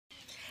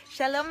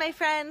Shalom, my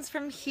friends,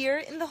 from here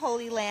in the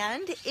Holy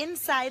Land,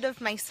 inside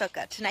of my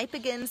Sukkah. Tonight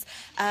begins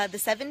the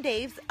 7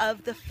 days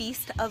of the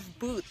Feast of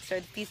Booths, or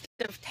the Feast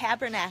of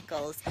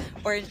Tabernacles,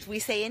 or as we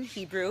say in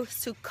Hebrew,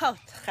 Sukkot,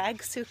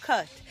 Chag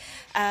Sukkot.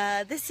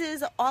 This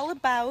is all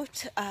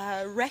about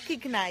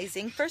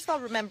recognizing, first of all,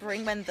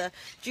 remembering when the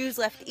Jews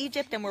left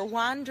Egypt and were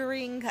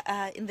wandering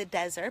in the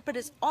desert, but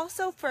it's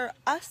also for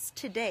us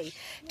today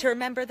to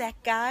remember that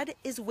God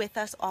is with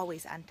us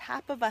always, on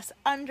top of us,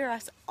 under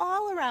us,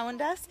 all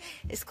around us.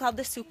 It's called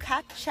the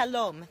Sukkot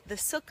Shalom, the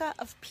Sukkah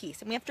of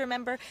peace. And we have to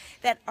remember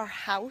that our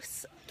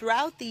house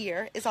throughout the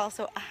year is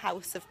also a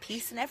house of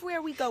peace. And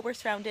everywhere we go, we're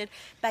surrounded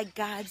by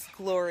God's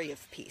glory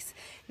of peace.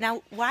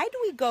 Now, why do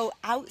we go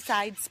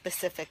outside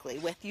specifically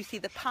with, you see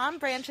the palm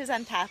branches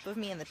on top of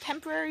me and the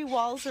temporary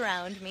walls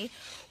around me?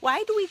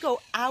 Why do we go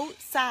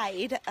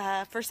outside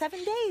for 7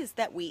 days?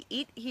 That we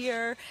eat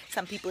here,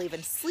 some people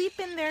even sleep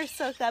in their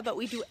sukkah, but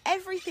we do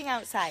everything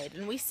outside,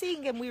 and we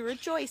sing and we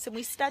rejoice and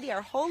we study.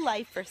 Our whole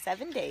life for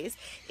 7 days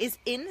is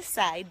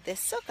inside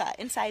this sukkah,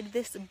 inside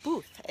this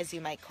booth, as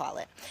you might call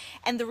it.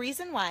 And the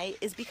reason why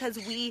is because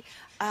we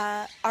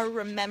are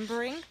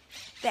remembering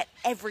that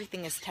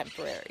everything is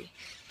temporary.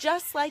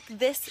 Just like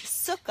this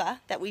sukkah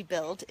that we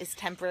build is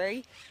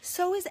temporary,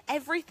 so is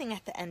everything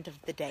at the end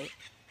of the day,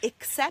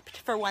 except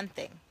for one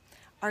thing: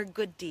 our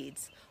good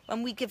deeds.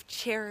 When we give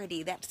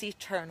charity, that's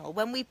eternal.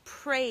 When we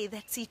pray,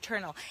 that's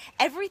eternal.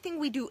 Everything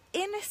we do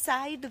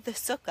inside the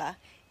sukkah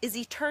is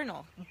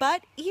eternal.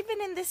 But even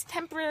in this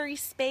temporary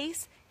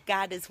space,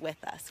 God is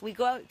with us. We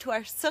go out to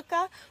our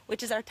sukkah,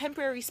 which is our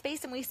temporary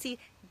space, and we see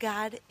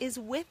God is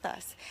with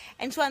us.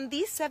 And so on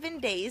these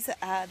 7 days,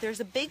 there's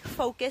a big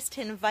focus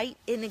to invite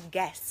in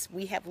guests.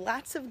 We have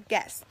lots of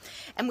guests,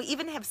 and we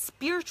even have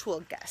spiritual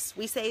guests.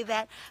 We say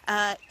that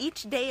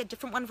each day a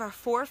different one of our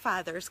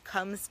forefathers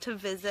comes to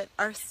visit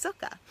our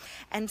sukkah.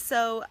 And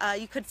so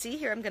you could see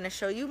here, I'm going to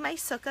show you my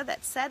sukkah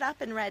that's set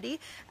up and ready.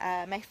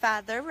 My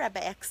father,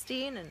 Rabbi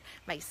Eckstein, and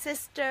my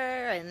sister,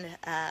 and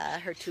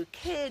her 2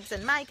 kids,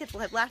 and my kids.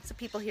 We'll have lots of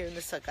people here in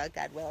the sukkah,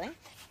 God willing.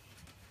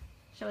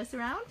 Show us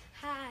around.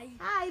 Hi.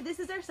 Hi, this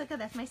is our sukkah.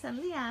 That's my son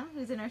Liam,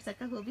 who's in our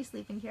sukkah, who will be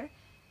sleeping here.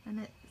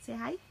 And say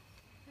hi.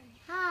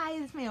 Hi,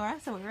 this is Mayora.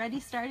 So we're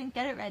ready, starting,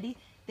 get it ready.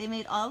 They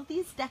made all of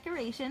these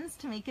decorations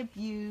to make it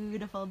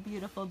beautiful,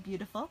 beautiful,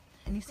 beautiful.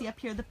 And you see up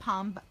here the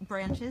palm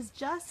branches,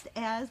 just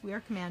as we are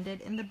commanded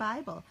in the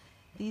Bible.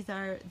 These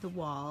are the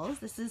walls.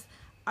 This is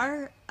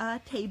our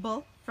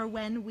table for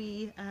when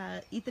we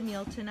eat the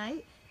meal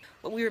tonight.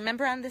 What we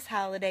remember on this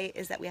holiday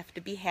is that we have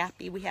to be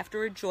happy, we have to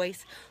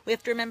rejoice, we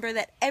have to remember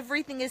that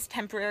everything is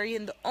temporary,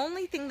 and the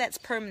only thing that's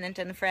permanent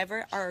and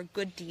forever are our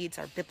good deeds,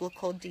 our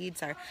biblical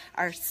deeds, our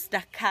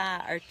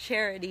tzedakah, our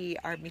charity,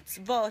 our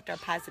mitzvot, our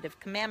positive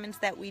commandments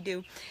that we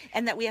do,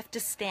 and that we have to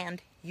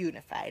stand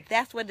unified.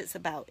 That's what it's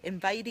about,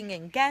 inviting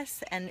in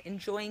guests and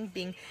enjoying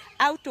being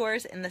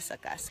outdoors in the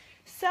sukkahs.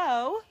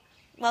 So,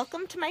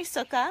 welcome to my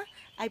sukkah.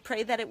 I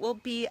pray that it will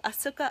be a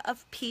sukkah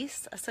of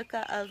peace, a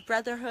sukkah of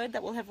brotherhood,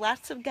 that will have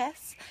lots of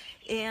guests.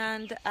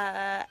 And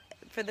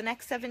for the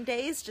next 7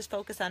 days, just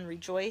focus on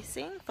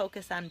rejoicing,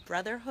 focus on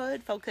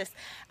brotherhood, focus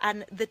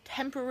on the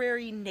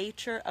temporary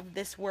nature of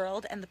this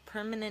world and the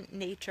permanent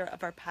nature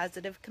of our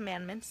positive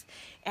commandments.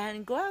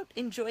 And go out,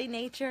 enjoy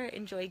nature,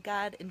 enjoy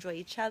God, enjoy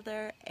each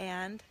other,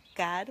 and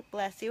God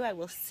bless you. I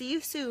will see you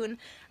soon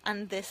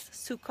on this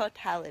Sukkot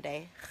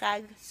holiday.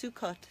 Chag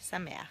Sukkot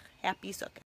Sameach. Happy Sukkot.